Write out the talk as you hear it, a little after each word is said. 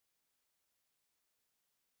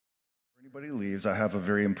Everybody leaves, I have a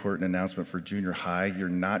very important announcement for junior high. You're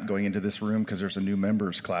not going into this room because there's a new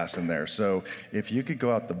members class in there. So if you could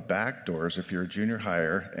go out the back doors if you're a junior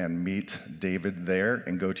higher and meet David there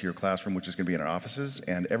and go to your classroom, which is going to be in our offices,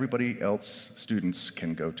 and everybody else, students,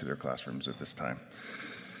 can go to their classrooms at this time.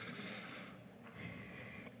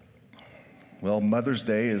 Well, Mother's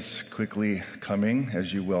Day is quickly coming,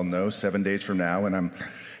 as you well know, 7 days from now, and I'm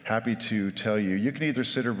happy to tell you, you can either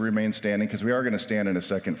sit or remain standing, because we are going to stand in a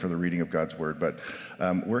second for the reading of God's Word, but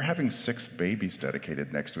we're having 6 babies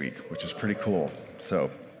dedicated next week, which is pretty cool.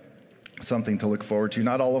 So something to look forward to.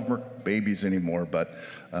 Not all of them are babies anymore, but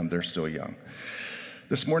they're still young.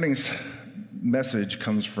 This morning's message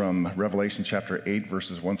comes from Revelation chapter 8,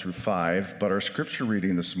 verses 1 through 5, but our scripture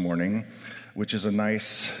reading this morning, which is a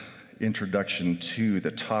nice introduction to the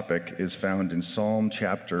topic, is found in Psalm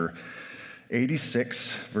chapter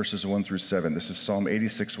 86, verses 1 through 7. This is Psalm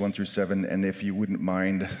 86, 1 through 7, and if you wouldn't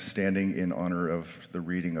mind standing in honor of the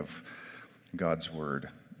reading of God's Word.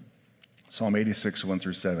 Psalm 86, 1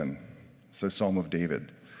 through 7. It's a Psalm of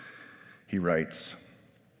David. He writes,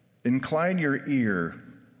 "Incline your ear,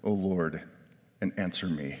 O Lord, and answer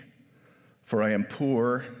me, for I am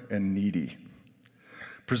poor and needy.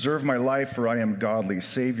 Preserve my life, for I am godly.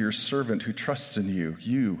 Save your servant who trusts in you.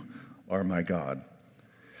 You are my God.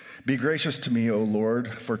 Be gracious to me, O Lord,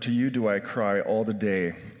 for to you do I cry all the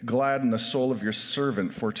day. Gladden the soul of your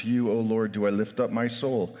servant, for to you, O Lord, do I lift up my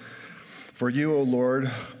soul. For you, O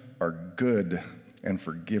Lord, are good and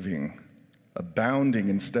forgiving, abounding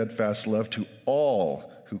in steadfast love to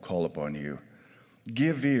all who call upon you.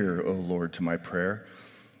 Give ear, O Lord, to my prayer.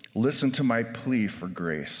 Listen to my plea for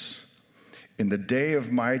grace. In the day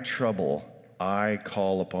of my trouble, I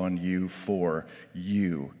call upon you, for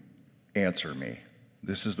you answer me."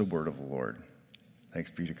 This is the word of the Lord. Thanks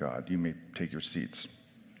be to God. You may take your seats.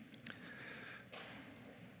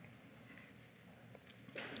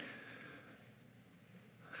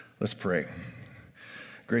 Let's pray.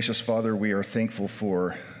 Gracious Father, we are thankful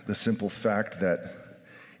for the simple fact that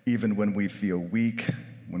even when we feel weak,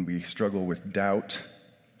 when we struggle with doubt,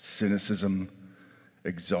 cynicism,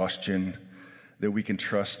 exhaustion, that we can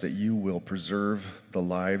trust that you will preserve the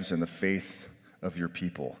lives and the faith of your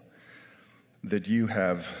people. That you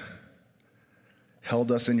have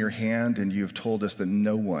held us in your hand and you've told us that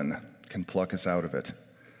no one can pluck us out of it.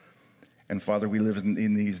 And Father, we live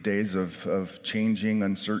in these days of changing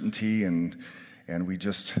uncertainty, and we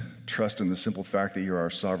just trust in the simple fact that you're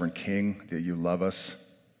our sovereign King, that you love us,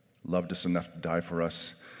 loved us enough to die for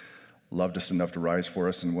us, loved us enough to rise for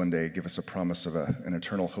us, and one day give us a promise of an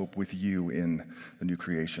eternal hope with you in the new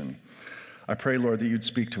creation. I pray, Lord, that you'd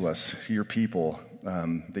speak to us, your people,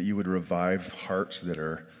 that you would revive hearts that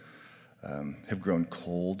have grown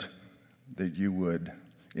cold, that you would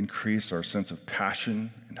increase our sense of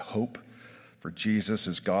passion and hope for Jesus,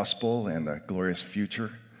 his gospel, and the glorious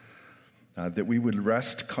future, that we would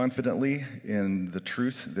rest confidently in the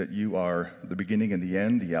truth that you are the beginning and the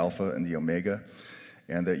end, the Alpha and the Omega,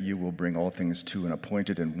 and that you will bring all things to an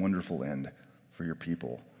appointed and wonderful end for your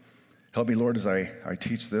people. Help me, Lord, as I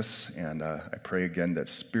teach this, and I pray again that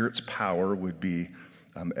Spirit's power would be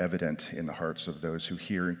evident in the hearts of those who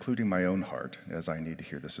hear, including my own heart, as I need to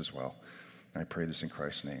hear this as well. I pray this in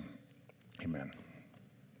Christ's name. Amen.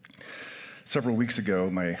 Several weeks ago,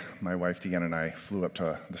 my wife Deanna and I flew up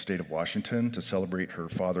to the state of Washington to celebrate her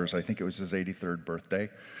father's, I think it was his 83rd birthday.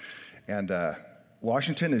 And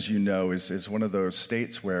Washington, as you know, is one of those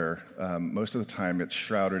states where most of the time it's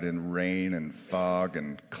shrouded in rain and fog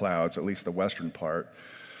and clouds, at least the western part.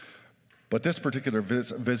 But this particular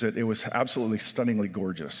visit, it was absolutely stunningly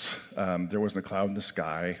gorgeous. There wasn't a cloud in the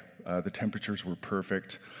sky. The temperatures were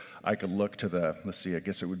perfect. I could look to I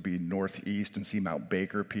guess it would be northeast and see Mount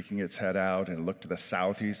Baker peeking its head out, and look to the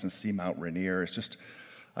southeast and see Mount Rainier. It's just,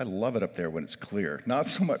 I love it up there when it's clear. Not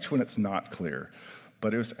so much when it's not clear,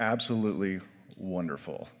 but it was absolutely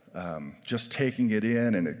wonderful. Just taking it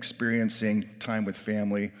in and experiencing time with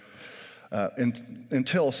family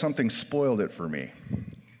until something spoiled it for me.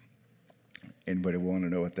 Anybody want to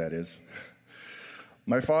know what that is?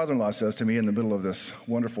 My father-in-law says to me in the middle of this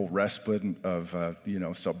wonderful respite of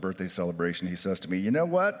birthday celebration, he says to me, "You know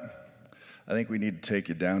what? I think we need to take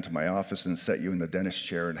you down to my office and set you in the dentist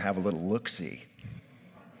chair and have a little look-see."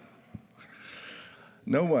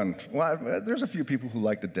 There's a few people who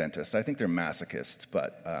like the dentist. I think they're masochists,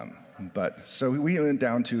 but so we went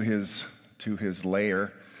down to his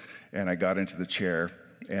lair, and I got into the chair,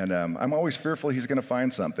 and I'm always fearful he's going to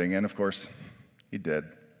find something, and of course, he did.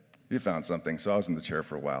 He found something, so I was in the chair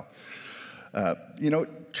for a while.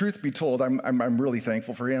 Truth be told, I'm really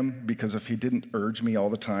thankful for him, because if he didn't urge me all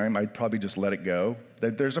the time, I'd probably just let it go.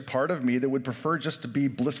 There's a part of me that would prefer just to be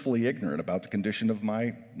blissfully ignorant about the condition of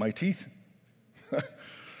my teeth.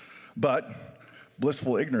 But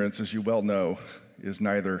blissful ignorance, as you well know, is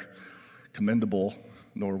neither commendable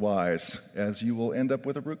nor wise, as you will end up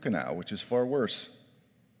with a root canal, which is far worse.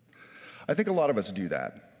 I think a lot of us do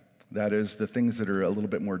that. That is, the things that are a little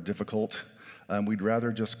bit more difficult, we'd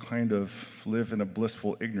rather just kind of live in a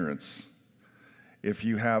blissful ignorance. If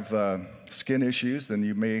you have skin issues, then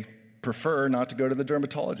you may prefer not to go to the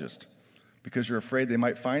dermatologist because you're afraid they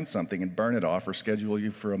might find something and burn it off or schedule you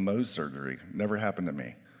for a Mohs surgery. Never happened to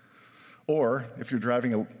me. Or if you're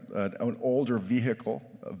driving an older vehicle,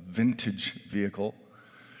 a vintage vehicle,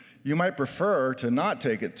 you might prefer to not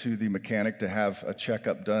take it to the mechanic to have a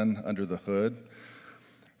checkup done under the hood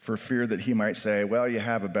for fear that he might say, well, you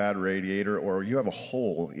have a bad radiator or you have a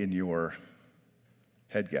hole in your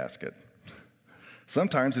head gasket.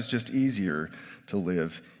 Sometimes it's just easier to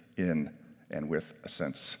live in and with a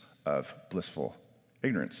sense of blissful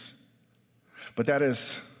ignorance. But that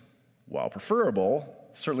is, while preferable,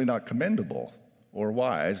 certainly not commendable or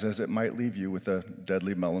wise, as it might leave you with a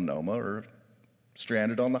deadly melanoma or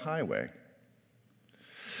stranded on the highway.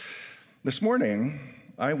 This morning,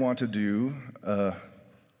 I want to do a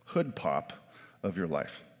hood pop of your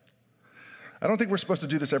life. I don't think we're supposed to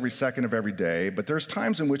do this every second of every day, but there's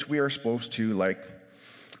times in which we are supposed to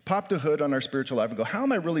pop the hood on our spiritual life and go, how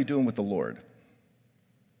am I really doing with the Lord?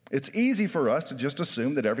 It's easy for us to just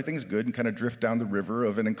assume that everything's good and kind of drift down the river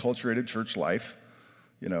of an enculturated church life,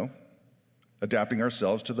 adapting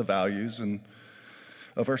ourselves to the values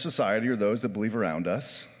of our society or those that believe around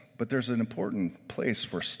us. But there's an important place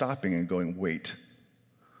for stopping and going, wait,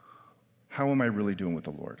 how am I really doing with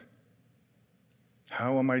the Lord?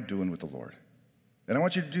 How am I doing with the Lord? And I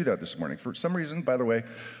want you to do that this morning. For some reason, by the way,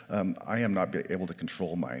 I am not able to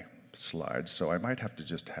control my slides, so I might have to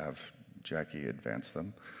just have Jackie advance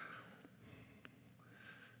them.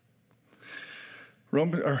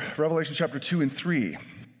 Revelation chapter 2 and 3.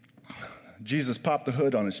 Jesus popped the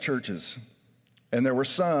hood on his churches, and there were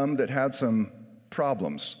some that had some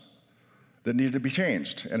problems that needed to be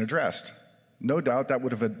changed and addressed. No doubt that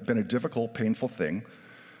would have been a difficult, painful thing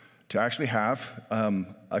to actually have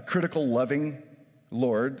a critical, loving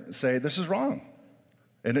Lord say, this is wrong,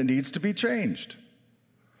 and it needs to be changed.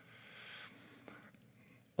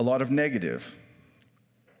 A lot of negative.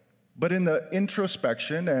 But in the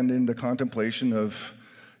introspection and in the contemplation of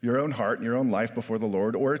your own heart and your own life before the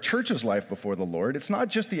Lord, or a church's life before the Lord, it's not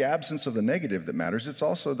just the absence of the negative that matters, it's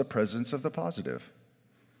also the presence of the positive.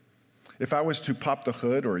 If I was to pop the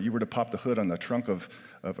hood, or you were to pop the hood on the trunk of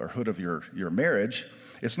your marriage,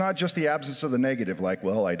 it's not just the absence of the negative, like,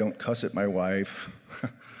 well, I don't cuss at my wife,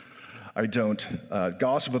 I don't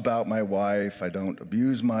gossip about my wife, I don't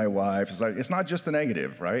abuse my wife. It's not just the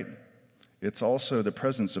negative, right? It's also the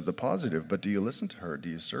presence of the positive. But do you listen to her? Do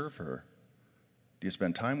you serve her? Do you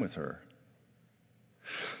spend time with her?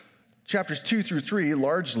 Chapters 2 through 3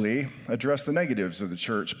 largely address the negatives of the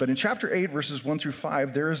church, but in chapter 8, verses 1 through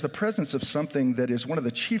 5, there is the presence of something that is one of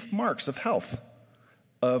the chief marks of health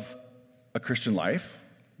of a Christian life,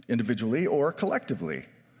 individually or collectively.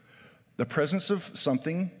 The presence of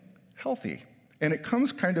something healthy. And it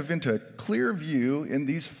comes kind of into clear view in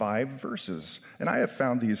these 5 verses. And I have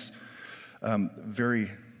found these very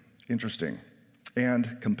interesting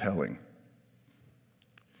and compelling.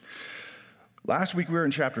 Last week we were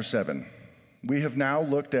in chapter 7. We have now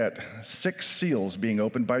looked at 6 seals being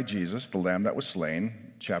opened by Jesus, the lamb that was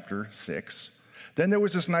slain, chapter 6. Then there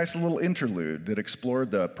was this nice little interlude that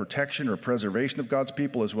explored the protection or preservation of God's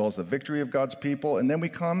people as well as the victory of God's people. And then we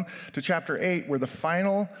come to chapter 8 where the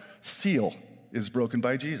final seal is broken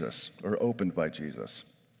by Jesus or opened by Jesus.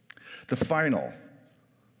 The final,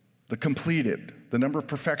 the completed, the number of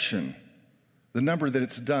perfection, the number that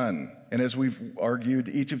it's done. And as we've argued,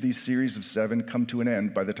 each of these series of 7 come to an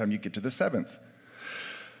end by the time you get to the 7th.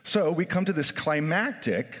 So we come to this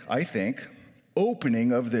climactic, I think,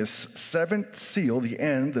 opening of this 7th seal, the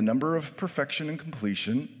end, the number of perfection and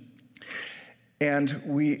completion, and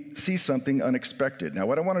we see something unexpected. Now,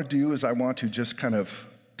 what I want to do is I want to just kind of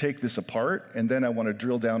take this apart, and then I want to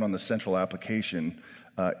drill down on the central application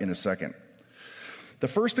in a second. The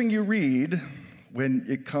first thing you read when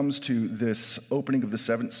it comes to this opening of the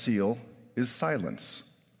 7th seal is silence.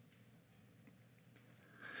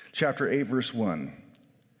 Chapter 8, verse 1.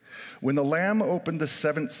 When the Lamb opened the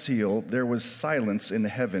 7th seal, there was silence in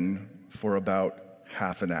heaven for about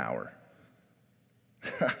half an hour.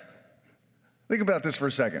 Think about this for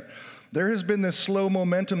a second. There has been this slow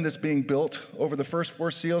momentum that's being built over the first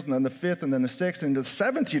 4 seals, and then the 5th, and then the 6th, and the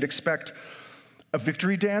 7th, you'd expect a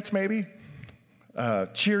victory dance, maybe,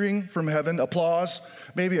 cheering from heaven, applause,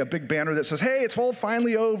 maybe a big banner that says, hey, it's all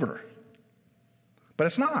finally over. But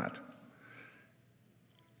it's not.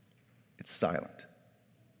 It's silent.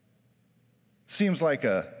 Seems like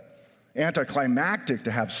anticlimactic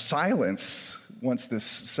to have silence once this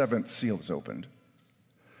 7th seal is opened.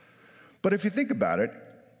 But if you think about it,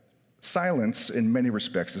 silence in many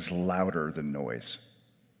respects is louder than noise.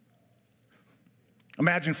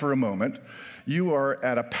 Imagine for a moment you are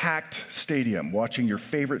at a packed stadium watching your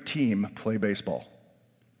favorite team play baseball.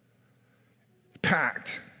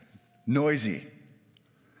 Packed, noisy.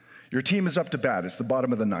 Your team is up to bat. It's the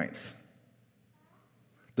bottom of the 9th.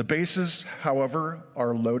 The bases, however,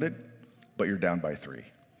 are loaded, but you're down by 3.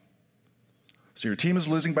 So your team is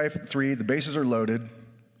losing by 3. The bases are loaded.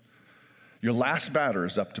 Your last batter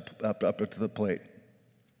is up to the plate.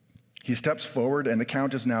 He steps forward, and the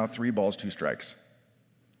count is now 3 balls, 2 strikes.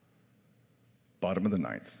 Bottom of the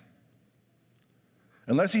 9th.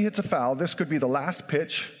 Unless he hits a foul, this could be the last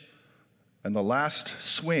pitch and the last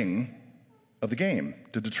swing of the game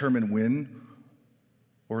to determine win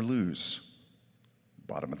or lose.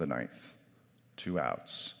 Bottom of the 9th. 2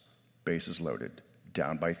 outs. Bases loaded.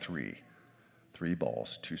 Down by 3. 3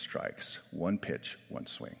 balls, 2 strikes. 1 pitch, 1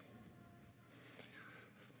 swing.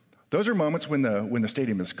 Those are moments when the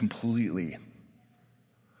stadium is completely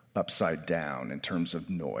upside down in terms of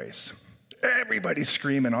noise. Everybody's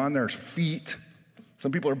screaming on their feet.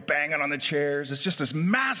 Some people are banging on the chairs. It's just this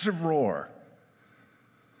massive roar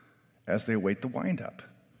as they await the windup.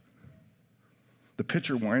 The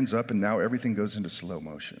pitcher winds up, and now everything goes into slow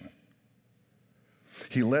motion.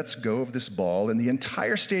 He lets go of this ball, and the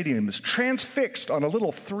entire stadium is transfixed on a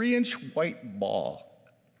little 3-inch white ball,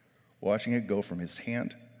 watching it go from his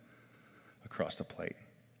hand across the plate.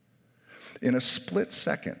 In a split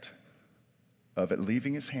second of it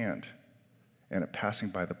leaving his hand and it passing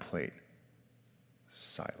by the plate,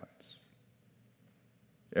 silence.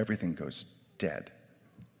 Everything goes dead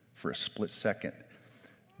for a split second.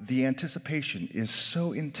 The anticipation is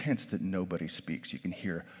so intense that nobody speaks. You can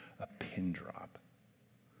hear a pin drop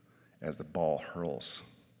as the ball hurls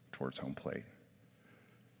towards home plate.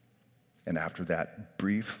 And after that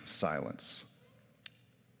brief silence,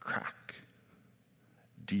 crack,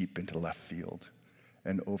 deep into left field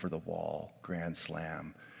and over the wall, grand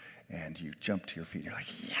slam, and you jump to your feet. You're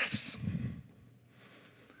like, yes!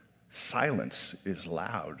 Silence is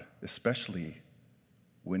loud, especially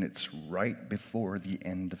when it's right before the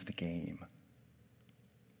end of the game.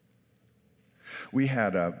 We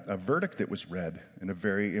had a verdict that was read in a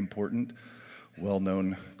very important,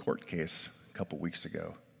 well-known court case a couple weeks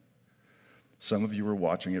ago. Some of you were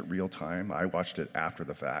watching it real time. I watched it after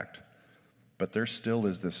the fact. But there still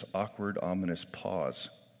is this awkward, ominous pause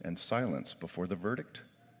and silence before the verdict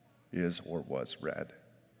is or was read.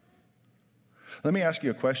 Let me ask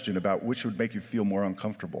you a question about which would make you feel more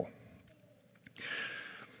uncomfortable.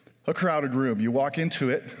 A crowded room. You walk into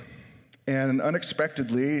it, and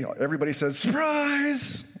unexpectedly, everybody says,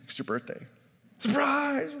 surprise! It's your birthday.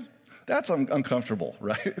 Surprise! That's uncomfortable,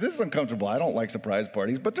 right? This is uncomfortable. I don't like surprise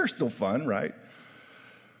parties, but they're still fun, right?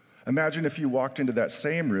 Imagine if you walked into that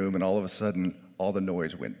same room and all of a sudden, all the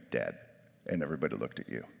noise went dead, and everybody looked at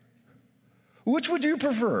you. Which would you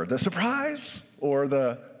prefer, the surprise or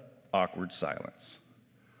the awkward silence?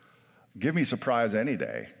 Give me surprise any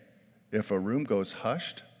day. If a room goes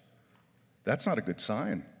hushed, that's not a good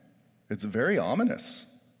sign. It's very ominous.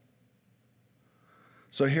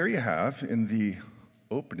 So here you have, in the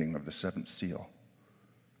opening of the 7th seal,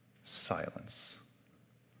 silence.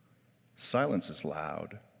 Silence is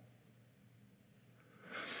loud.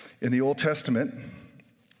 In the Old Testament,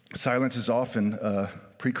 silence is often a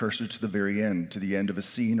precursor to the very end, to the end of a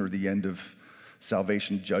scene or the end of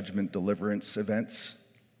salvation, judgment, deliverance events.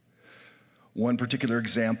 One particular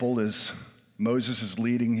example is Moses is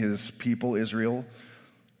leading his people, Israel,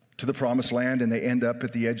 to the promised land, and they end up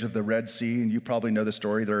at the edge of the Red Sea. And you probably know the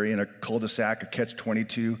story. They're in a cul-de-sac, a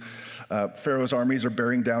catch-22. Pharaoh's armies are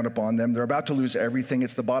bearing down upon them. They're about to lose everything.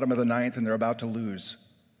 It's the bottom of the 9th, and they're about to lose.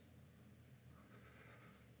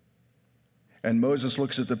 And Moses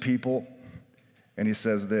looks at the people, and he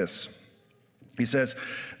says this. He says,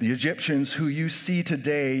 the Egyptians who you see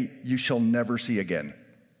today, you shall never see again.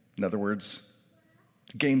 In other words,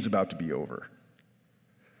 the game's about to be over.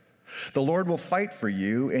 The Lord will fight for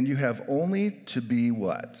you, and you have only to be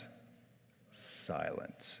what?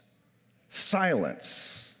 Silent.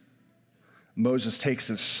 Silence. Moses takes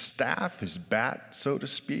his staff, his bat, so to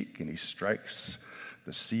speak, and he strikes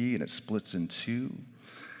the sea, and it splits in two.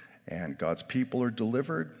 and God's people are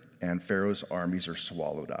delivered, and Pharaoh's armies are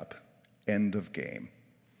swallowed up. End of game.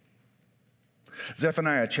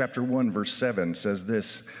 Zephaniah chapter 1, verse 7 says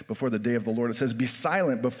this, before the day of the Lord, it says, "Be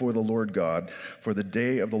silent before the Lord God, for the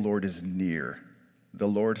day of the Lord is near. The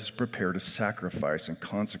Lord has prepared a sacrifice and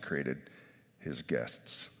consecrated his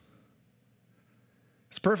guests."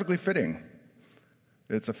 It's perfectly fitting.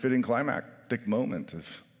 It's a fitting climactic moment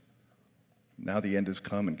of now the end has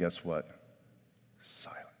come, and guess what?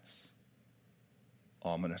 Silence.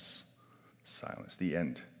 Ominous silence. The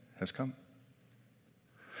end has come.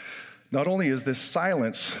 Not only is this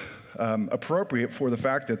silence appropriate for the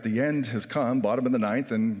fact that the end has come, bottom of the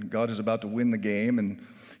ninth, and God is about to win the game, and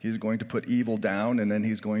he's going to put evil down, and then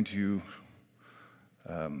he's going to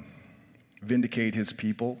vindicate his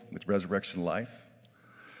people with resurrection life.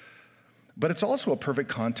 But it's also a perfect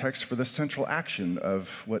context for the central action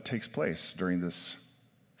of what takes place during this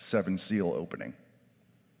 7-seal opening.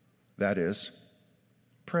 That is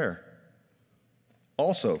prayer.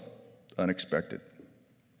 Also unexpected.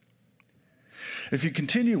 If you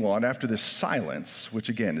continue on after this silence, which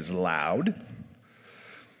again is loud,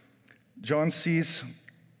 John sees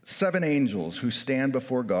 7 angels who stand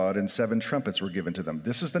before God, and 7 trumpets were given to them.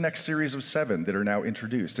 This is the next series of 7 that are now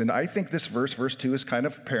introduced. And I think this verse 2, is kind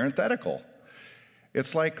of parenthetical.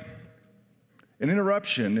 It's like an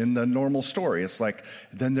interruption in the normal story. It's like,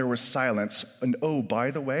 then there was silence. And oh,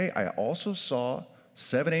 by the way, I also saw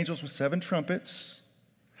 7 angels with 7 trumpets.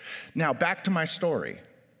 Now, back to my story.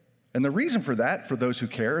 And the reason for that, for those who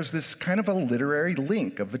care, is this kind of a literary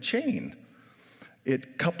link of a chain.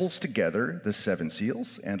 It couples together the 7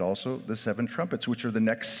 seals and also the 7 trumpets, which are the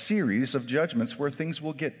next series of judgments where things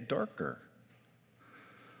will get darker.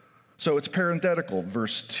 So it's parenthetical,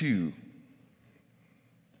 verse 2.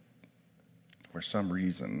 For some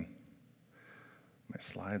reason, my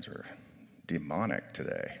slides are demonic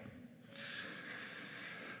today.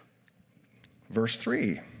 Verse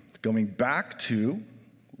 3, going back to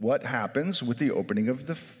what happens with the opening of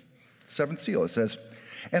the 7th seal. It says,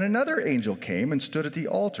 "And another angel came and stood at the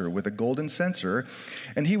altar with a golden censer,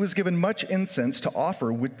 and he was given much incense to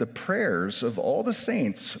offer with the prayers of all the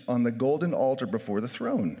saints on the golden altar before the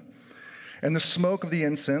throne. And the smoke of the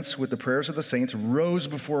incense with the prayers of the saints rose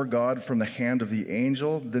before God from the hand of the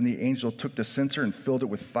angel. Then the angel took the censer and filled it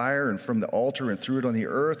with fire, and from the altar and threw it on the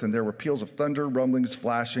earth, and there were peals of thunder, rumblings,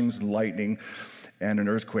 flashings, lightning, and an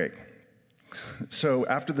earthquake." So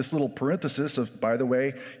after this little parenthesis of, by the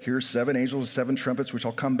way, here's 7 angels, 7 trumpets, which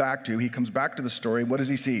I'll come back to, he comes back to the story. What does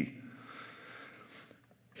he see?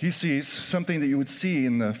 He sees something that you would see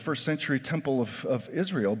in the first century temple of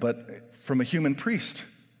Israel, but from a human priest.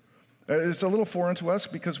 It's a little foreign to us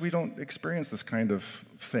because we don't experience this kind of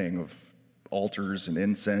thing of altars and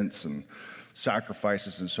incense and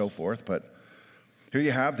sacrifices and so forth, but here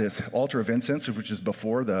you have this altar of incense, which is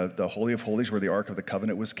before the Holy of Holies where the Ark of the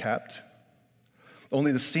Covenant was kept.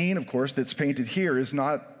 Only the scene, of course, that's painted here is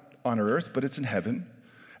not on earth, but it's in heaven.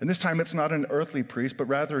 And this time it's not an earthly priest, but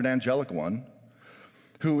rather an angelic one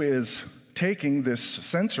who is taking this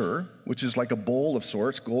censer, which is like a bowl of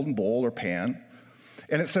sorts, golden bowl or pan,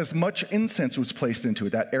 and it says much incense was placed into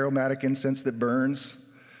it, that aromatic incense that burns.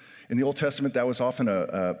 In the Old Testament, that was often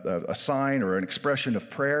a sign or an expression of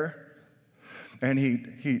prayer. And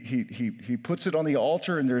he puts it on the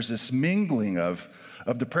altar, and there's this mingling of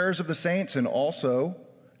the prayers of the saints and also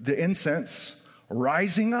the incense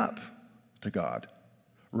rising up to God,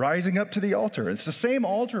 rising up to the altar. It's the same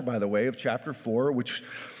altar, by the way, of chapter 4, which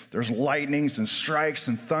there's lightnings and strikes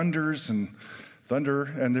and thunders and thunder,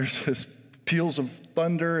 and there's this peals of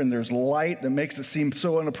thunder, and there's light that makes it seem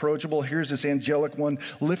so unapproachable. Here's this angelic one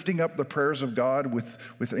lifting up the prayers of God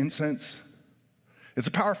with incense. It's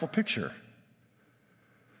a powerful picture.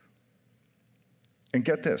 And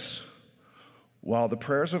get this, while the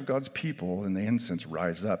prayers of God's people and the incense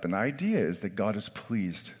rise up, an idea is that God is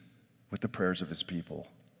pleased with the prayers of his people,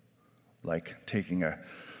 like taking a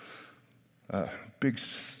big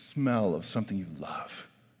smell of something you love.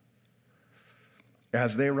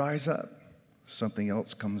 As they rise up, something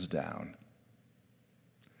else comes down.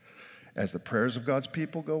 As the prayers of God's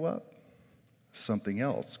people go up, something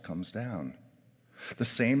else comes down. The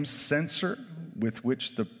same censer with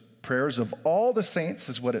which the prayers of all the saints,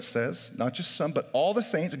 is what it says, not just some, but all the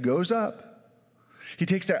saints, goes up. He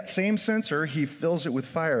takes that same censer, he fills it with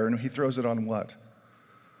fire, and he throws it on what?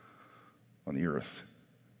 On the earth.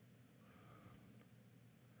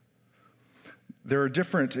 There are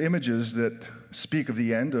different images that speak of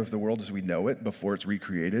the end of the world as we know it before it's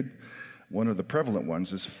recreated. One of the prevalent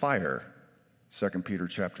ones is fire. 2 Peter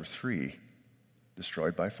chapter 3,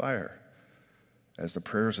 destroyed by fire. As the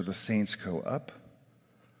prayers of the saints go up,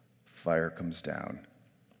 fire comes down.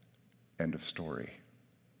 End of story.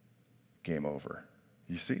 Game over.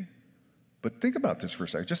 You see? But think about this for a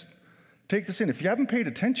second. Just take this in. If you haven't paid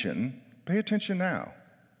attention, pay attention now.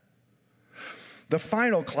 The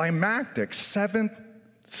final climactic seventh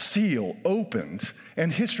seal opened,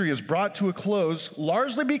 and history is brought to a close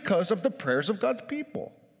largely because of the prayers of God's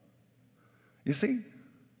people. You see?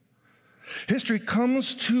 History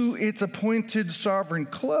comes to its appointed sovereign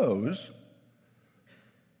close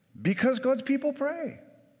because God's people pray.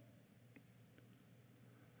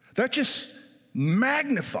 That just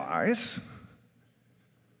magnifies,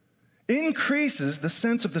 increases the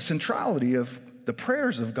sense of the centrality of the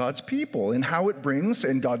prayers of God's people and how it brings,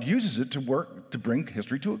 and God uses it to work to bring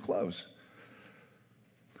history to a close.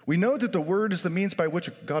 We know that the word is the means by which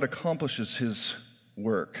God accomplishes his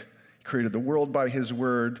work. He created the world by his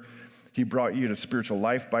word. He brought you to spiritual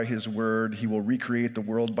life by his word. He will recreate the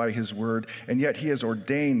world by his word. And yet he has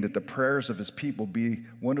ordained that the prayers of his people be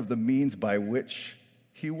one of the means by which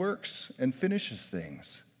he works and finishes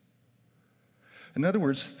things. In other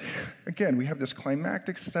words, again, we have this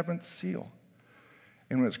climactic seventh seal.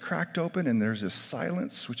 And when it's cracked open and there's this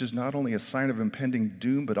silence, which is not only a sign of impending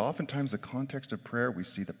doom, but oftentimes the context of prayer, we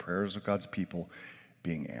see the prayers of God's people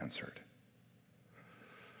being answered.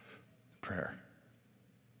 Prayer.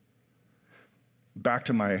 Back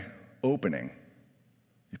to my opening.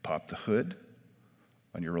 You pop the hood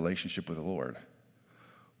on your relationship with the Lord.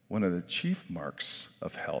 One of the chief marks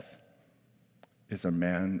of health is a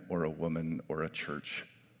man or a woman or a church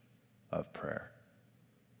of prayer.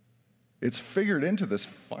 It's figured into this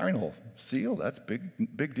final seal. That's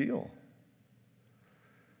big deal.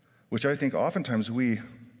 Which I think oftentimes we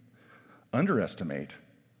underestimate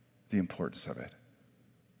the importance of it.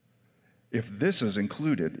 If this is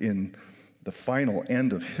included in the final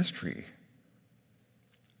end of history.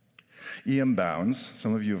 E.M. Bounds,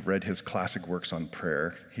 some of you have read his classic works on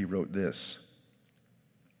prayer. He wrote this.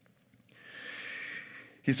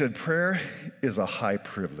 He said, prayer is a high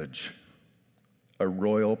privilege, a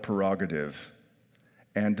royal prerogative,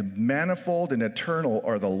 and manifold and eternal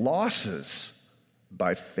are the losses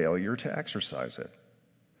by failure to exercise it.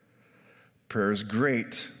 Prayer is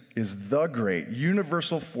the great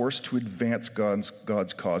universal force to advance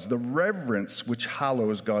God's cause, the reverence which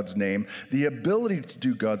hallows God's name, the ability to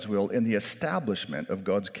do God's will, and the establishment of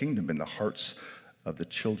God's kingdom in the hearts of the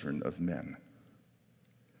children of men.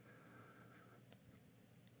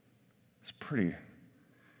 It's pretty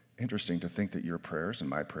interesting to think that your prayers and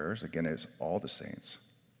my prayers, again, as all the saints,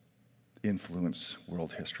 influence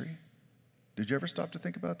world history. Did you ever stop to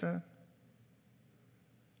think about that?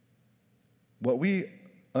 What we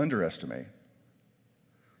underestimate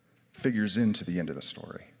figures into the end of the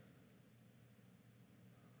story.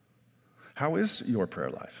 How is your prayer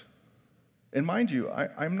life? And mind you,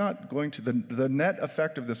 I'm not going to, the net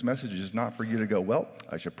effect of this message is not for you to go, well,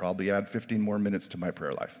 I should probably add 15 more minutes to my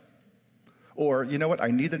prayer life. Or, you know what,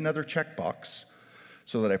 I need another checkbox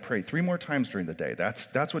so that I pray 3 more times during the day.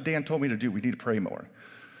 That's what Dan told me to do. We need to pray more.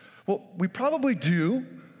 Well, we probably do,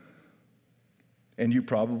 and you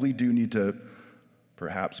probably do need to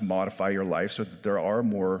perhaps modify your life so that there are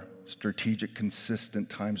more strategic, consistent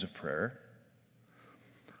times of prayer.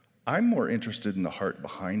 I'm more interested in the heart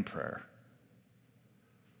behind prayer.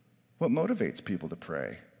 What motivates people to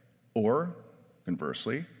pray? Or,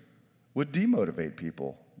 conversely, would demotivate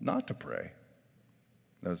people not to pray?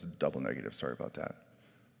 That was a double negative, sorry about that.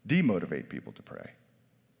 Demotivate people to pray.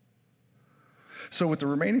 So with the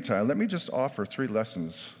remaining time, let me just offer 3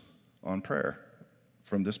 lessons on prayer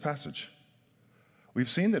from this passage. We've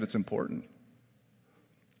seen that it's important.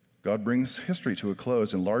 God brings history to a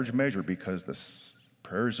close in large measure because the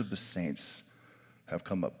prayers of the saints have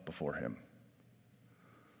come up before him.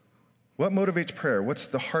 What motivates prayer? What's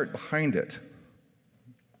the heart behind it?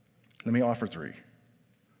 Let me offer 3.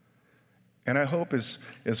 And I hope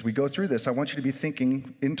as we go through this, I want you to be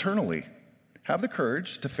thinking internally. Have the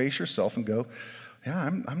courage to face yourself and go, yeah,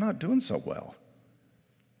 I'm not doing so well.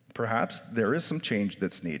 Perhaps there is some change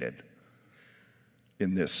that's needed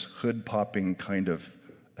in this hood-popping kind of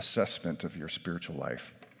assessment of your spiritual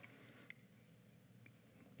life.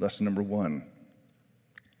 Lesson number 1.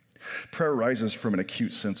 Prayer arises from an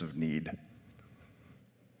acute sense of need.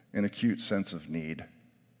 An acute sense of need.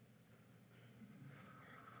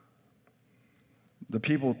 The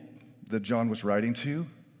people that John was writing to,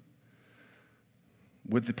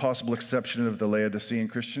 with the possible exception of the Laodicean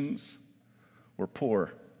Christians, were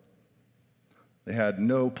poor. They had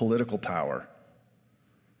no political power.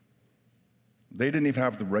 They didn't even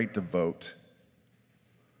have the right to vote.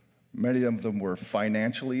 Many of them were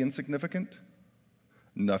financially insignificant,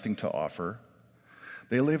 nothing to offer.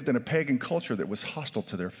 They lived in a pagan culture that was hostile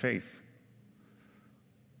to their faith.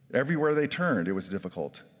 Everywhere they turned, it was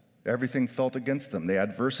difficult. Everything felt against them. The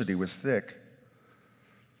adversity was thick.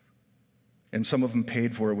 And some of them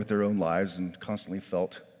paid for it with their own lives and constantly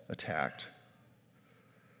felt attacked.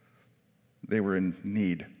 They were in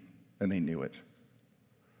need, and they knew it.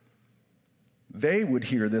 They would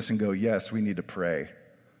hear this and go, yes, we need to pray.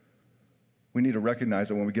 We need to recognize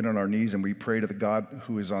that when we get on our knees and we pray to the God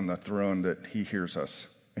who is on the throne, that he hears us.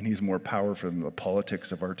 And he's more powerful than the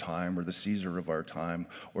politics of our time or the Caesar of our time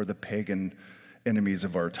or the pagan enemies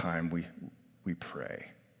of our time. We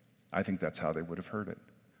pray. I think that's how they would have heard it.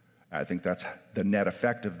 I think that's the net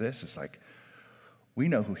effect of this is like, we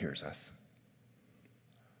know who hears us.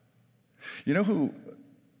 You know who,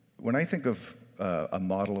 when I think of a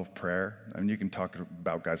model of prayer, I mean, you can talk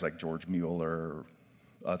about guys like George Mueller or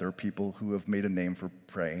other people who have made a name for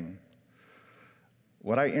praying.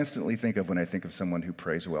 What I instantly think of when I think of someone who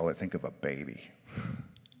prays well, I think of a baby.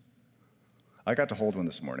 I got to hold one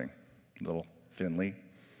this morning, little Finley.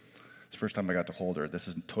 It's the first time I got to hold her. This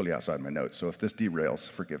is totally outside my notes, so if this derails,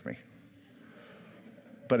 forgive me.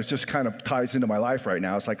 But it just kind of ties into my life right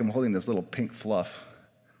now. It's like I'm holding this little pink fluff.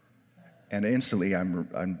 And instantly, I'm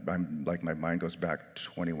like, my mind goes back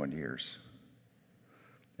 21 years.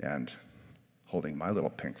 And holding my little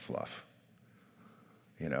pink fluff.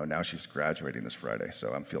 You know, now she's graduating this Friday,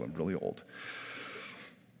 so I'm feeling really old.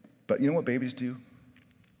 But you know what babies do?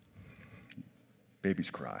 Babies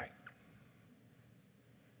cry.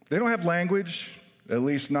 They don't have language, at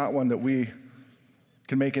least not one that we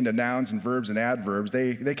can make into nouns and verbs and adverbs.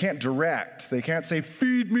 They can't direct. They can't say,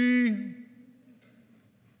 feed me.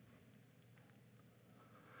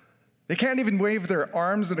 They can't even wave their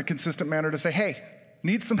arms in a consistent manner to say, hey,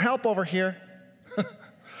 need some help over here.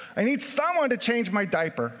 I need someone to change my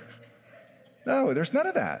diaper. No, there's none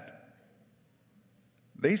of that.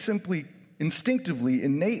 They simply instinctively,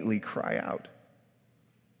 innately cry out.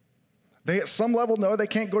 They, at some level, know they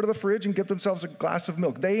can't go to the fridge and get themselves a glass of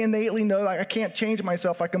milk. They innately know, like, I can't change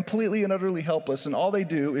myself. I'm completely and utterly helpless. And all they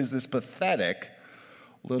do is this pathetic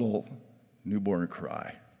little newborn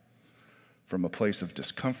cry from a place of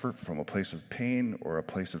discomfort, from a place of pain, or a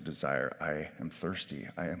place of desire. I am thirsty.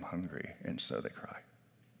 I am hungry. And so they cry.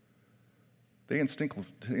 They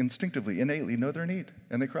instinctively, innately know their need,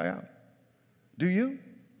 and they cry out. Do you?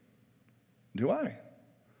 Do I?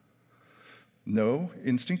 Know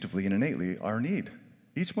instinctively and innately our need,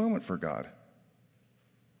 each moment for God.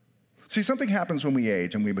 See, something happens when we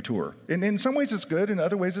age and we mature. In some ways it's good, in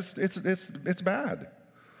other ways it's bad.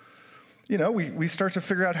 You know, we start to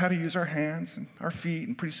figure out how to use our hands and our feet,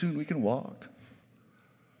 and pretty soon we can walk.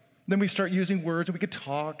 Then we start using words, and we can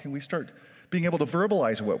talk, and we start being able to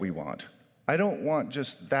verbalize what we want. I don't want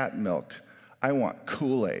just that milk. I want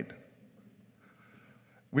Kool-Aid.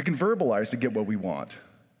 We can verbalize to get what we want.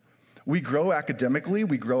 We grow academically,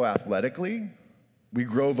 we grow athletically, we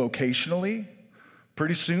grow vocationally.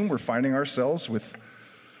 Pretty soon we're finding ourselves with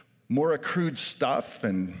more accrued stuff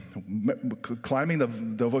and climbing the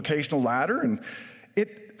vocational ladder, and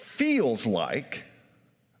it feels like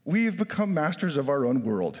we've become masters of our own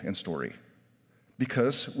world and story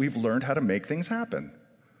because we've learned how to make things happen.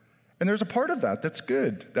 And there's a part of that that's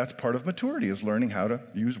good. That's part of maturity, is learning how to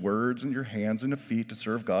use words and your hands and your feet to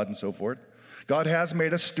serve God and so forth. God has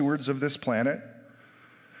made us stewards of this planet.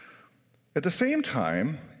 At the same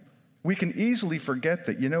time, we can easily forget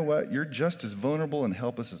that, you know what, you're just as vulnerable and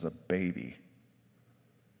helpless as a baby,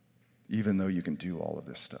 even though you can do all of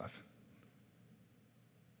this stuff.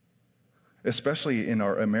 Especially in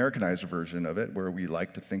our Americanized version of it, where we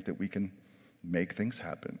like to think that we can make things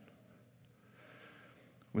happen,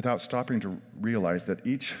 without stopping to realize that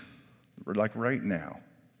like right now,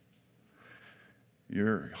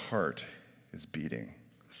 your heart is beating,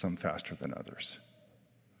 some faster than others.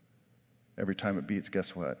 Every time it beats,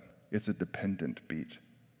 guess what? It's a dependent beat,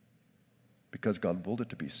 because God willed it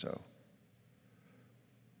to be so.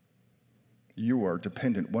 You are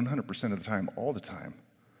dependent 100% of the time, all the time.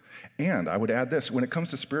 And I would add this, when it comes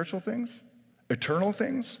to spiritual things, eternal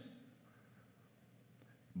things,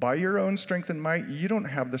 by your own strength and might, you don't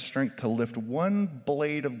have the strength to lift one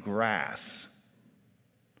blade of grass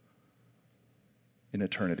in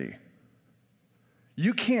eternity.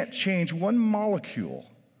 You can't change one molecule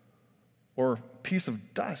or piece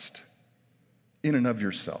of dust in and of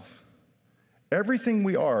yourself. Everything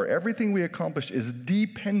we are, everything we accomplish is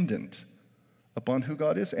dependent upon who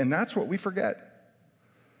God is, and that's what we forget.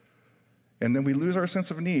 And then we lose our sense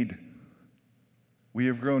of need. We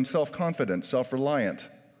have grown self-confident, self-reliant,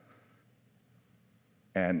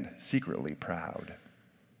 and secretly proud.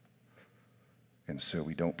 And so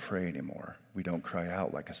we don't pray anymore. We don't cry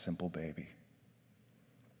out like a simple baby.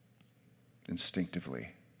 Instinctively.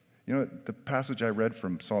 You know, the passage I read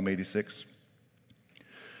from Psalm 86,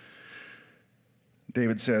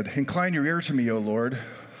 David said, "Incline your ear to me, O Lord,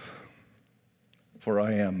 for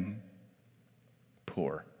I am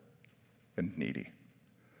poor and needy."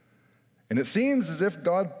 And it seems as if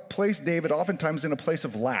God placed David oftentimes in a place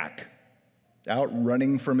of lack, out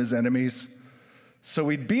running from his enemies. So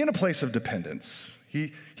he'd be in a place of dependence.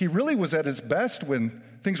 He really was at his best when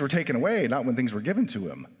things were taken away, not when things were given to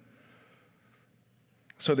him.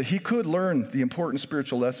 So that he could learn the important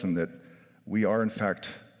spiritual lesson that we are, in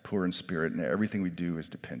fact, poor in spirit, and everything we do is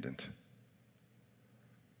dependent.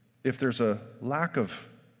 If there's a lack of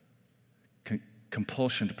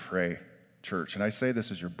compulsion to pray, church, and I say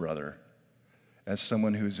this as your brother, as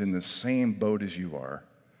someone who's in the same boat as you are,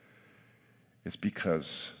 it's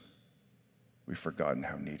because we've forgotten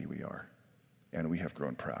how needy we are, and we have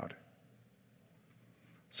grown proud.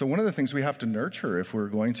 So one of the things we have to nurture if we're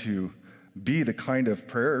going to be the kind of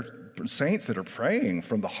prayer saints that are praying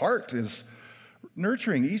from the heart is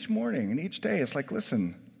nurturing each morning and each day. It's like,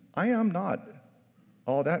 listen, I am not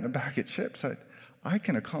all that in a bag of chips. I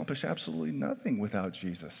can accomplish absolutely nothing without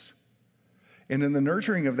Jesus. And in the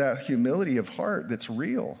nurturing of that humility of heart that's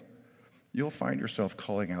real, you'll find yourself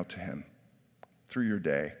calling out to him through your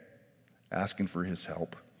day, asking for his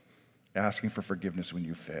help, asking for forgiveness when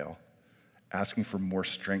you fail, asking for more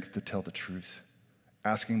strength to tell the truth,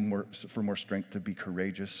 asking for more strength to be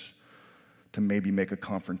courageous, to maybe make a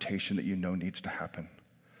confrontation that you know needs to happen,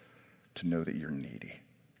 to know that you're needy.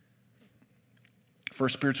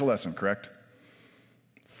 First spiritual lesson, correct?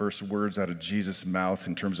 First words out of Jesus' mouth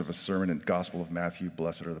in terms of a sermon in Gospel of Matthew,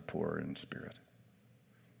 "Blessed are the poor in spirit."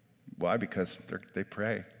 Why? Because they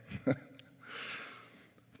pray.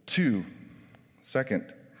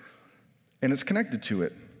 Second, and it's connected to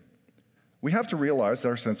it, we have to realize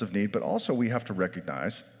our sense of need, but also we have to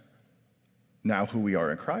recognize now who we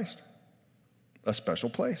are in Christ, a special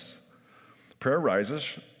place. Prayer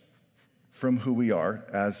arises from who we are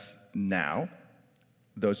as now.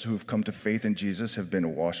 Those who have come to faith in Jesus have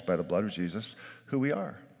been washed by the blood of Jesus, who we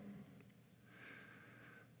are.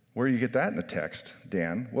 Where do you get that in the text,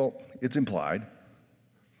 Dan? Well, it's implied.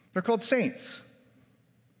 They're called saints.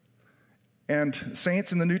 And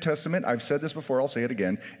saints in the New Testament, I've said this before, I'll say it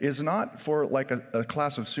again, is not for like a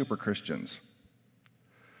class of super Christians.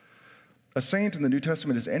 A saint in the New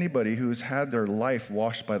Testament is anybody who's had their life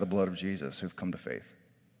washed by the blood of Jesus, who've come to faith.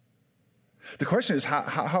 The question is,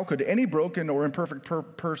 how could any broken or imperfect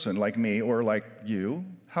person like me or like you,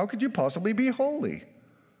 how could you possibly be holy?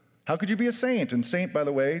 How could you be a saint? And saint, by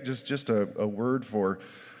the way, just a word for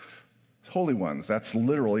holy ones. That's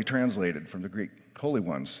literally translated from the Greek, holy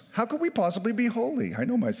ones. How could we possibly be holy? I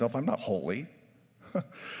know myself, I'm not holy.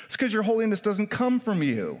 It's because your holiness doesn't come from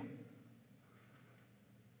you.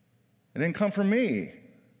 It didn't come from me.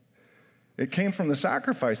 It came from the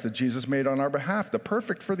sacrifice that Jesus made on our behalf, the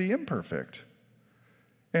perfect for the imperfect.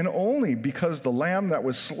 And only because the lamb that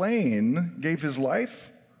was slain gave his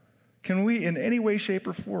life can we in any way, shape,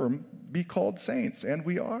 or form be called saints, and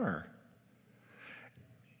we are.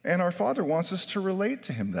 And our Father wants us to relate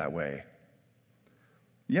to him that way.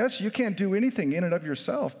 Yes, you can't do anything in and of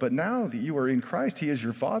yourself, but now that you are in Christ, he is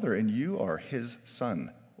your Father, and you are his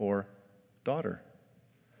son or daughter.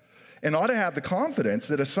 And ought to have the confidence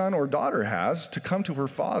that a son or daughter has to come to her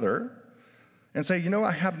father and say, you know,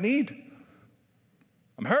 I have need.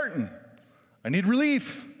 I'm hurting. I need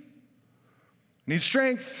relief. I need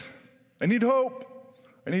strength. I need hope.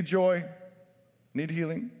 I need joy. I need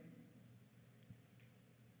healing.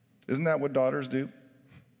 Isn't that what daughters do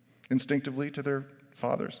instinctively to their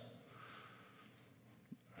fathers?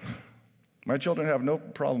 My children have no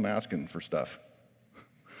problem asking for stuff.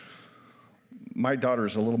 My daughter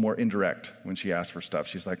is a little more indirect when she asks for stuff.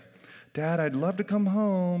 She's like, Dad, I'd love to come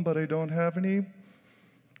home, but I don't have any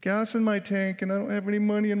gas in my tank and I don't have any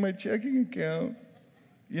money in my checking account.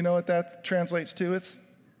 You know what that translates to?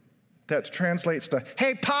 That translates to,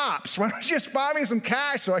 hey, Pops, why don't you just buy me some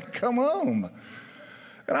cash so I can come home?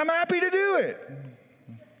 And I'm happy to do it.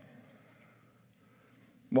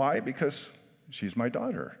 Why? Because she's my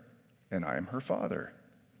daughter and I am her father.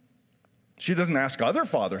 She doesn't ask other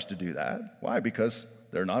fathers to do that. Why? Because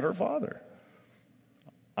they're not her father.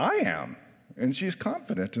 I am, and she's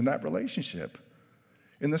confident in that relationship.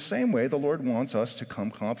 In the same way, the Lord wants us to come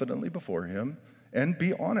confidently before him and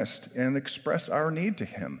be honest and express our need to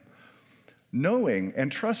him, knowing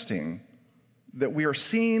and trusting that we are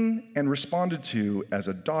seen and responded to as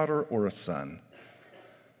a daughter or a son.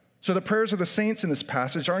 So the prayers of the saints in this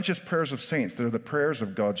passage aren't just prayers of saints, they're the prayers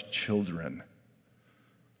of God's children.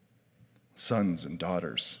 sons and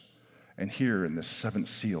daughters. And here in this seventh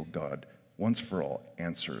seal, God, once for all,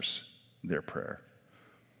 answers their prayer.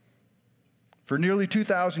 For nearly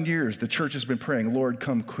 2,000 years, the church has been praying, Lord,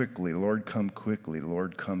 come quickly, Lord, come quickly,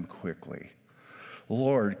 Lord, come quickly.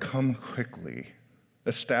 Lord, come quickly.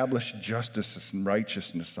 Establish justice and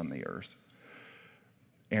righteousness on the earth.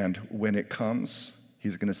 And when it comes,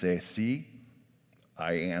 he's going to say, see,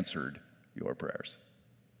 I answered your prayers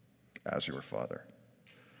as your Father.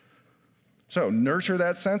 So nurture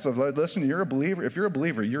that sense of, listen, you're a believer. If you're a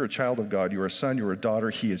believer, you're a child of God. You're a son, you're a daughter.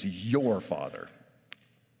 He is your Father.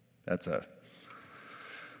 That's a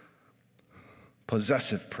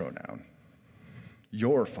possessive pronoun.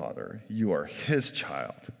 Your Father. You are his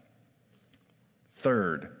child.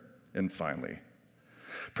 Third, and finally,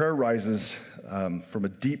 prayer rises from a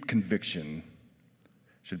deep conviction,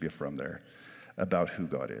 should be a from there, about who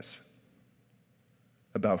God is,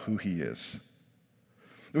 about who he is.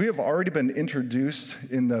 We have already been introduced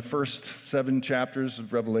in the first 7 chapters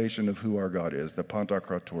of Revelation of who our God is, the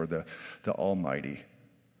Pantocrator, the Almighty,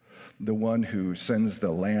 the one who sends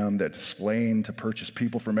the lamb that's slain to purchase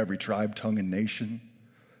people from every tribe, tongue, and nation.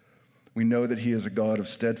 We know that he is a God of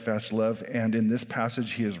steadfast love, and in this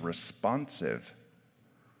passage, he is responsive.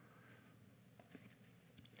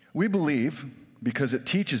 We believe, because it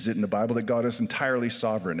teaches it in the Bible, that God is entirely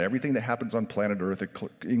sovereign. Everything that happens on planet Earth,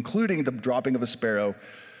 including the dropping of a sparrow,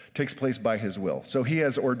 takes place by his will. So he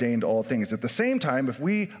has ordained all things. At the same time, if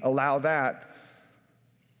we allow that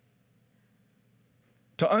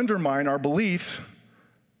to undermine our belief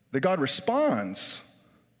that God responds,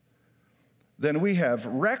 then we have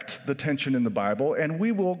wrecked the tension in the Bible, and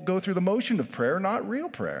we will go through the motion of prayer, not real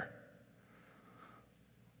prayer.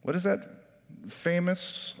 What is that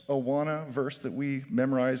famous Awana verse that we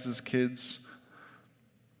memorized as kids?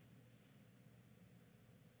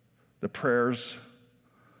 The prayers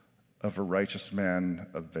of a righteous man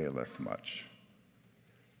availeth much.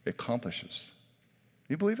 It accomplishes.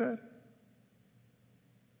 You believe that?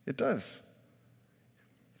 It does.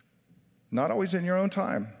 Not always in your own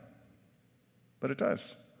time, but it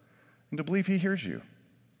does. And to believe he hears you.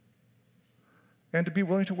 And to be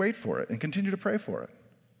willing to wait for it and continue to pray for it.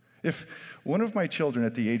 If one of my children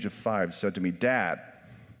at the age of 5 said to me, Dad,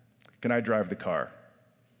 can I drive the car?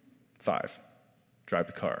 5, drive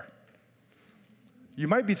the car. You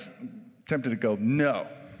might be tempted to go, no.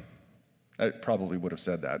 I probably would have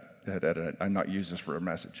said that. I'm not used this for a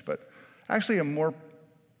message, but actually a more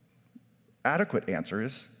adequate answer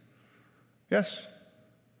is yes.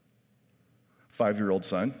 5-year-old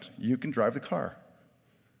son, you can drive the car.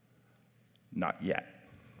 Not yet.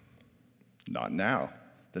 Not now.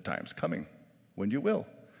 The time's coming when you will,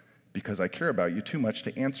 because I care about you too much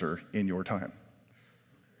to answer in your time.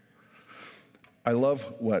 I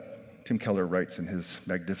love what Tim Keller writes in his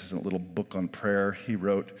magnificent little book on prayer. He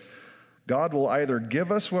wrote, God will either give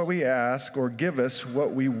us what we ask or give us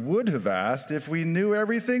what we would have asked if we knew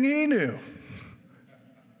everything he knew.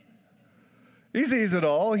 He sees it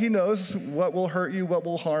all. He knows what will hurt you, what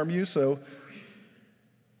will harm you. So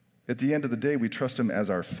at the end of the day, we trust him as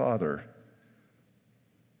our Father.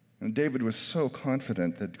 And David was so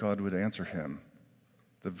confident that God would answer him.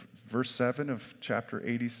 The verse 7 of chapter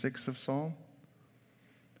 86 of Psalm,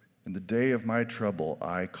 in the day of my trouble,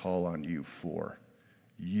 I call on you, for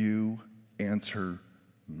you answer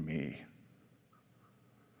me.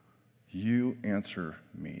 You answer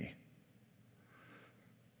me.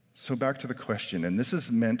 So back to the question, and this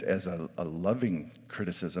is meant as a loving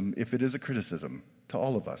criticism, if it is a criticism, to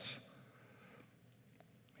all of us.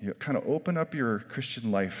 You kind of open up your Christian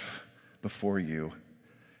life before you.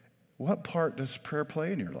 What part does prayer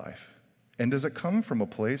play in your life? And does it come from a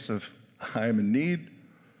place of, I am in need,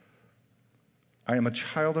 I am a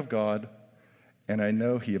child of God, and I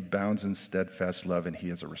know he abounds in steadfast love, and he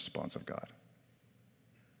is a responsive God?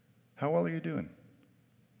 How well are you doing?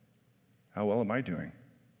 How well am I doing?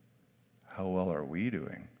 How well are we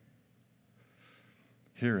doing?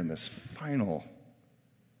 Here in this final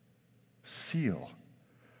seal,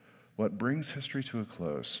 what brings history to a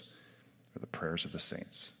close are the prayers of the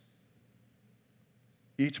saints.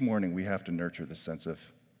 Each morning we have to nurture the sense of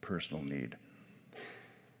personal need,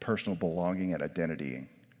 personal belonging and identity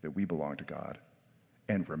that we belong to God,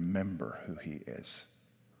 and remember who he is.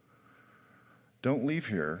 Don't leave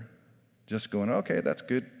here just going, okay, that's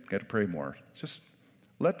good, got to pray more. Just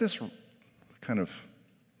let this kind of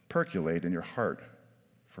percolate in your heart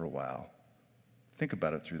for a while. Think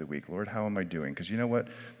about it through the week. Lord, how am I doing? Because you know what?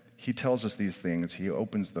 He tells us these things. He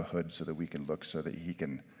opens the hood so that we can look, so that he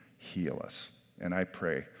can heal us. And I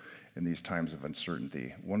pray in these times of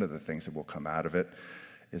uncertainty, one of the things that will come out of it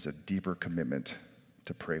is a deeper commitment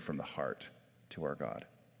to pray from the heart to our God.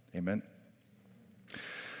 Amen.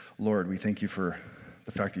 Lord, we thank you for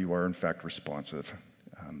the fact that you are in fact responsive,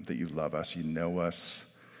 that you love us, you know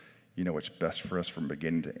what's best for us from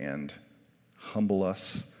beginning to end. Humble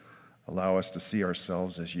us, allow us to see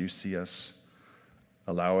ourselves as you see us,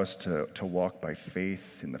 allow us to walk by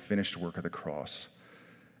faith in the finished work of the cross,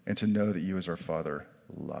 and to know that you as our Father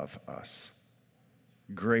love us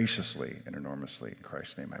graciously and enormously. In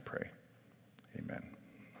Christ's name I pray. Amen.